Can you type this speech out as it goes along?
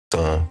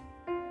Son.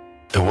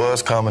 It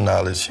was common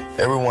knowledge.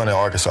 Everyone in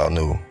Arkansas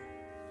knew.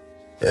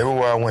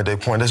 Everywhere I went, they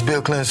pointed, that's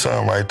Bill Clinton's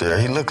son right there.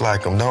 He looked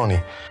like him, don't he?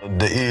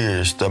 The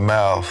ears, the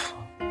mouth,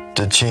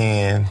 the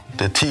chin,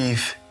 the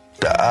teeth,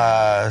 the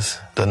eyes,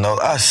 the nose.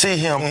 I see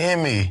him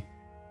in me.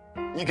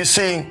 You can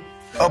see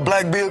a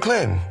black Bill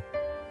Clinton.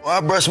 When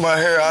I brush my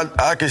hair,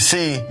 I can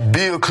see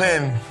Bill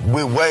Clinton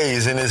with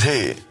waves in his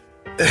head.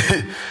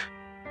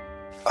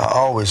 I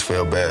always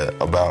felt bad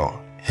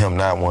about him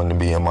not wanting to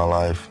be in my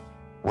life.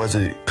 Was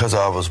it because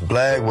I was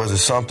black? Was it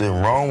something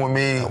wrong with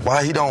me?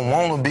 Why he don't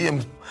want to be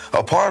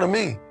a part of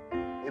me?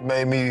 It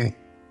made me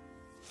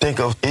think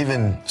of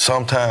even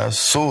sometimes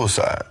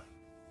suicide.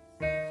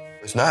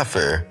 It's not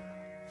fair,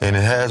 and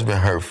it has been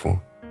hurtful.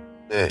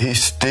 That he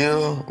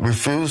still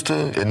refused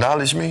to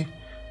acknowledge me.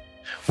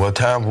 Well,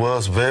 time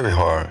was very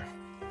hard,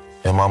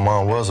 and my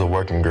mom was a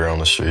working girl on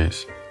the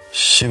streets.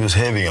 She was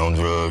heavy on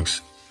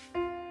drugs.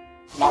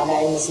 My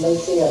name is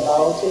Lucia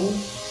Bolton.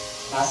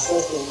 My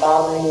sister's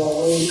Valerie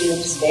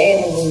Williams,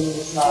 Danney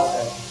Williams'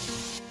 mother.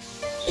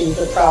 She was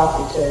a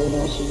prostitute,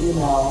 and she,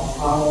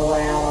 hung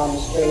around on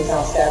the streets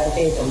on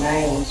 17th and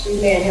Main.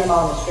 She met him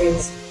on the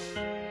streets.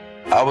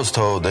 I was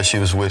told that she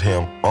was with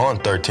him on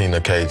 13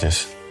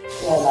 occasions.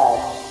 I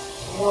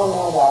don't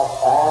know, about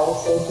 5 or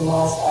 6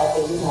 months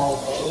after,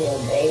 they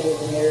had dated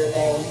and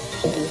everything.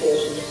 She said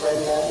she was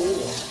pregnant with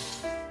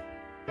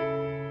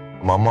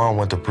him. My mom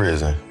went to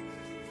prison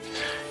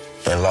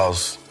and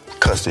lost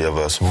custody of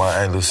us.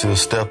 My Aunt Lucille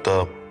stepped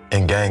up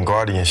and gained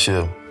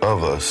guardianship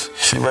of us.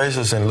 She raised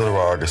us in Little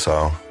Rock,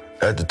 Arkansas.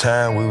 At the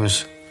time, we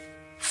was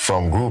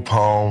from group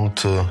home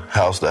to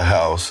house.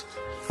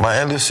 My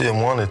Aunt Lucille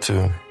wanted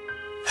to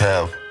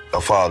have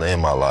a father in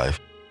my life.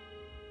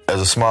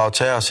 As a small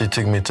child, she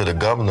took me to the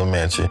governor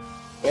mansion.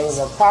 There was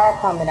a car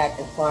coming at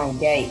the front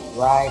gate,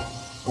 right?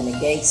 When the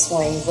gate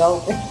swings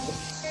open,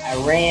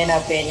 I ran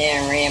up in there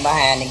and ran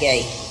behind the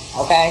gate,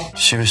 okay?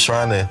 She was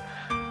trying to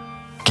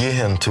get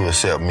him to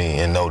accept me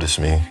and notice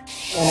me.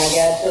 When I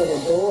got to the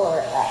door,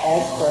 I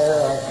asked for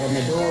her, and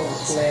the door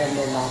was slammed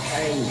in my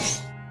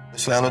face.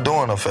 Slammed the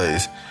door in her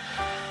face.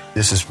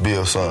 This is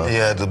Bill's son. He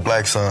had the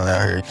black son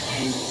out here.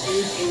 And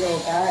 2 little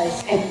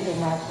guys came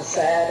him off the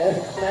side of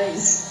the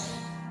place.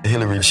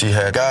 Hillary, she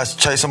had guys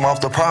chase him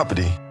off the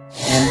property.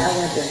 And I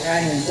went to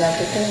run and jump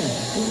the thing.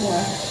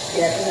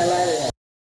 Get the hell out of there.